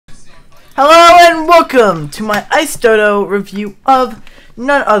Hello and welcome to my Ice Dodo review of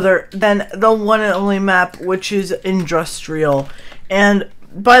none other than the one and only map, which is Industrial. And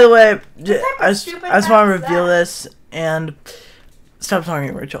by the way, I just want to reveal this and stop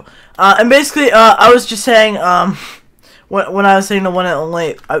talking, Rachel. And basically, I was just saying, when I was saying the one and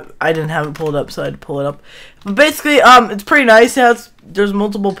only, I didn't have it pulled up, so I had to pull it up. But basically, it's pretty nice. There's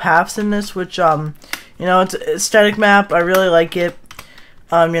multiple paths in this, which you know, it's a static map. I really like it.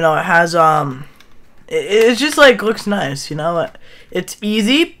 You know, it has, it just, like, looks nice, you know? It's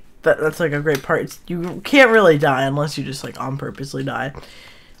easy, but that's, like, a great part. You can't really die unless you just, like, on purposely die.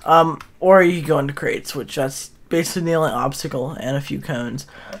 Or you go into crates, which that's basically the only obstacle, and a few cones.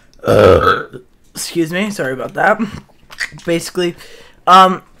 Excuse me, sorry about that. Basically,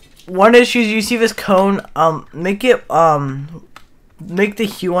 one issue is you see this cone, make the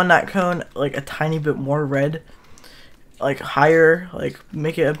hue on that cone, like, a tiny bit more red. Like higher, like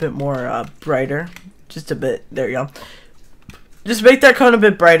make it a bit more brighter, just a bit. There you go. Just make that cone a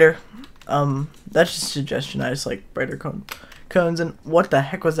bit brighter. That's just a suggestion. I just like brighter cones. And what the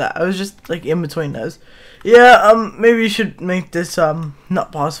heck was that? I was just like in between those. Yeah. Maybe you should make this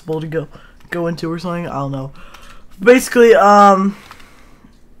not possible to go into or something. I don't know. Basically, yeah.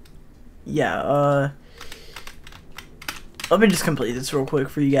 Let me just complete this real quick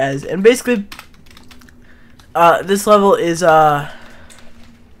for you guys. And basically, this level is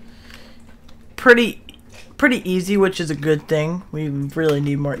pretty easy, which is a good thing. We really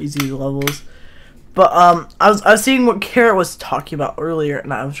need more easy levels. But I was seeing what Carrot was talking about earlier,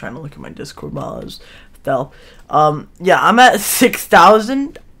 and I was trying to look at my Discord while I fell. Yeah, I'm at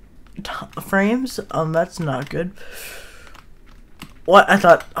 6,000 frames. That's not good. What I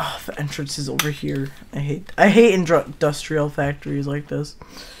thought? Oh, the entrance is over here. I hate industrial factories like this.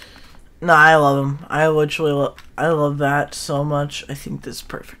 No, I love them. I love that so much. I think this is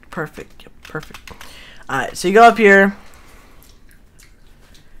perfect. Perfect. Yep, perfect. Alright, so you go up here.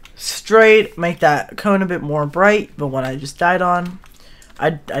 Straight. Make that cone a bit more bright. But what I just died on. I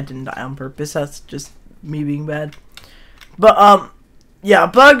didn't die on purpose. That's just me being bad. But, yeah, a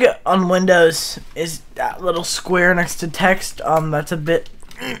bug on Windows is that little square next to text. That's a bit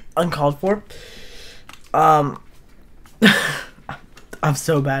uncalled for. I'm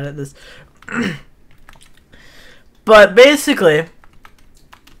so bad at this. But basically,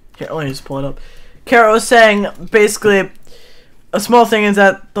 here, let me just pull it up. Carrot was saying, basically, a small thing is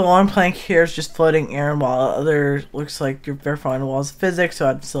that the long plank here is just floating air, while the other looks like you're verifying the walls of physics, so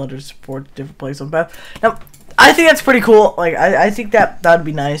add cylinders to support different places on the path. Now, I think that's pretty cool. Like, I think that would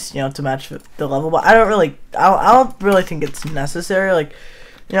be nice, you know, to match the level, but I don't really think it's necessary. Like,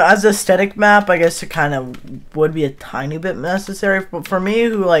 you know, as an aesthetic map, I guess it kind of would be a tiny bit necessary. But for me,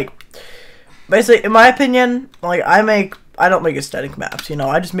 who, like, basically, in my opinion, like, I don't make aesthetic maps, you know.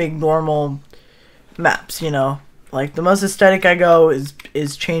 I just make normal maps, you know. Like, the most aesthetic I go is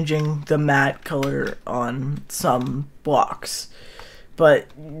changing the matte color on some blocks. But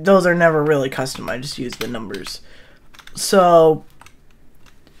those are never really custom. I just use the numbers. So,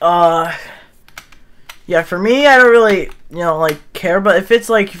 yeah, for me, I don't really, you know, like, care, but if it's,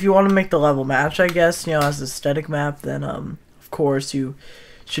 like, if you want to make the level match, I guess, you know, as a static map, then, of course, you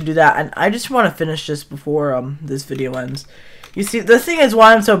should do that. And I just want to finish this before, this video ends. You see, the thing is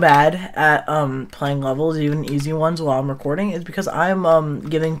why I'm so bad at, playing levels, even easy ones, while I'm recording, is because I'm,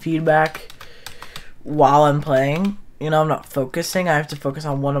 giving feedback while I'm playing. You know, I'm not focusing. I have to focus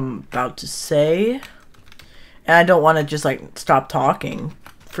on what I'm about to say. And I don't want to just, like, stop talking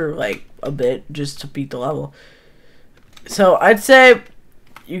for, like, a bit just to beat the level. So I'd say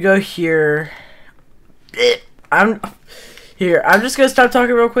you go here. I'm just gonna stop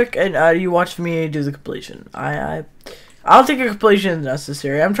talking real quick, and you watch me do the completion. I don't think a completion is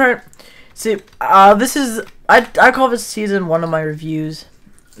necessary. I'm trying. See, this is I call this season 1 of my reviews.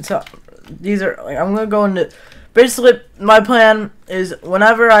 So these are, like, I'm gonna go into. Basically, my plan is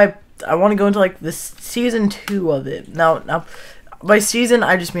whenever I want to go into, like, this season 2 of it. Now, by season,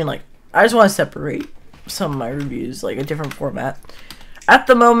 I just mean, like, I just want to separate some of my reviews, like, a different format. At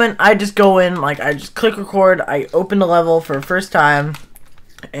the moment, I just go in, like, I just click record, I open the level for the first time,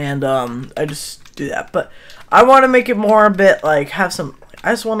 and, I just do that. But I want to make it more a bit, like, I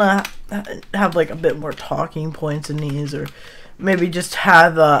just want to have, like, a bit more talking points in these, or maybe just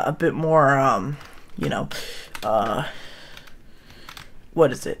have a bit more, you know,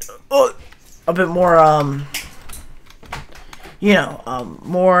 what is it? Oh, a bit more, you know,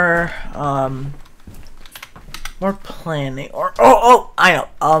 more planning, or, I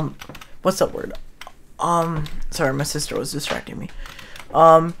know, what's that word? Sorry, my sister was distracting me.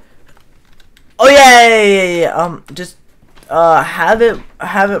 Oh, yeah, just, have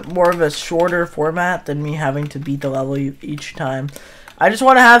it more of a shorter format than me having to beat the level each time. I just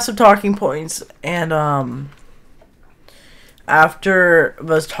want to have some talking points, and after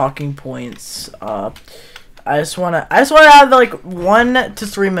those talking points, I just wanna have like 1 to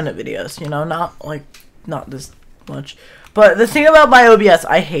 3 minute videos. You know, not this much. But the thing about my OBS,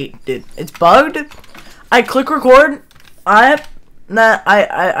 I hate, dude. It's bugged. I click record. I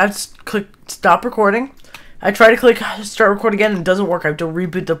click stop recording. I try to click start record again, and it doesn't work. I have to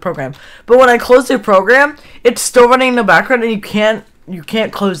reboot the program. But when I close the program, it's still running in the background, and you can't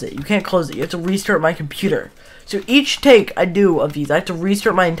close it. You can't close it. You have to restart my computer. So each take I do of these, I have to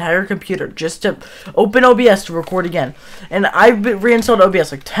restart my entire computer just to open OBS to record again. And I've reinstalled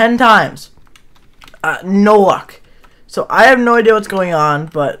OBS like 10 times. No luck. So I have no idea what's going on,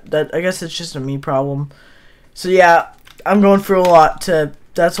 but I guess it's just a me problem. So yeah, I'm going through a lot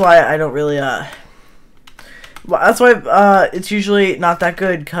that's why I don't really that's why it's usually not that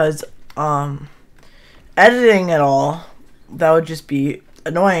good, because editing it all, that would just be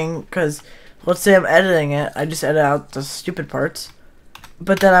annoying, because let's say I'm editing it, I just edit out the stupid parts,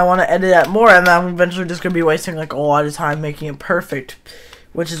 but then I want to edit that more, and I'm eventually just going to be wasting like a lot of time making it perfect,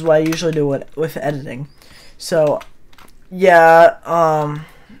 which is what I usually do with editing. So yeah,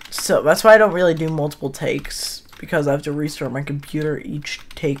 so that's why I don't really do multiple takes, because I have to restart my computer each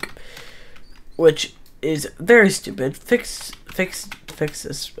take, which is very stupid. Fix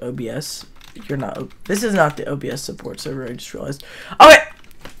this, OBS. This is not the OBS support server, I just realized. Okay,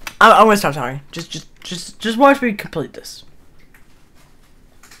 I'm gonna stop talking. Just watch me complete this.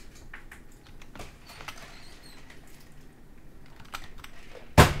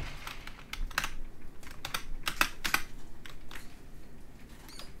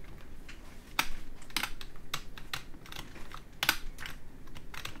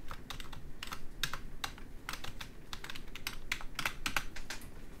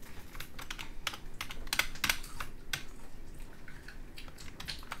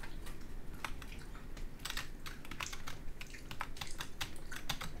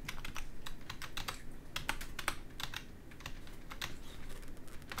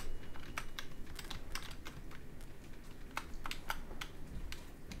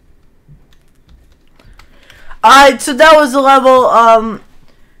 Alright, so that was the level.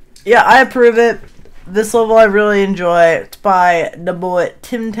 Yeah, I approve it. This level I really enjoy. It's by the boy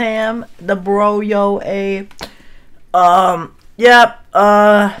Timtam, the bro yo a. Yeah.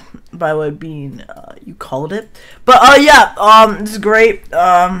 By the way, being you called it, but yeah. This is great.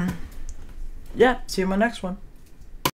 Yeah. See you in my next one.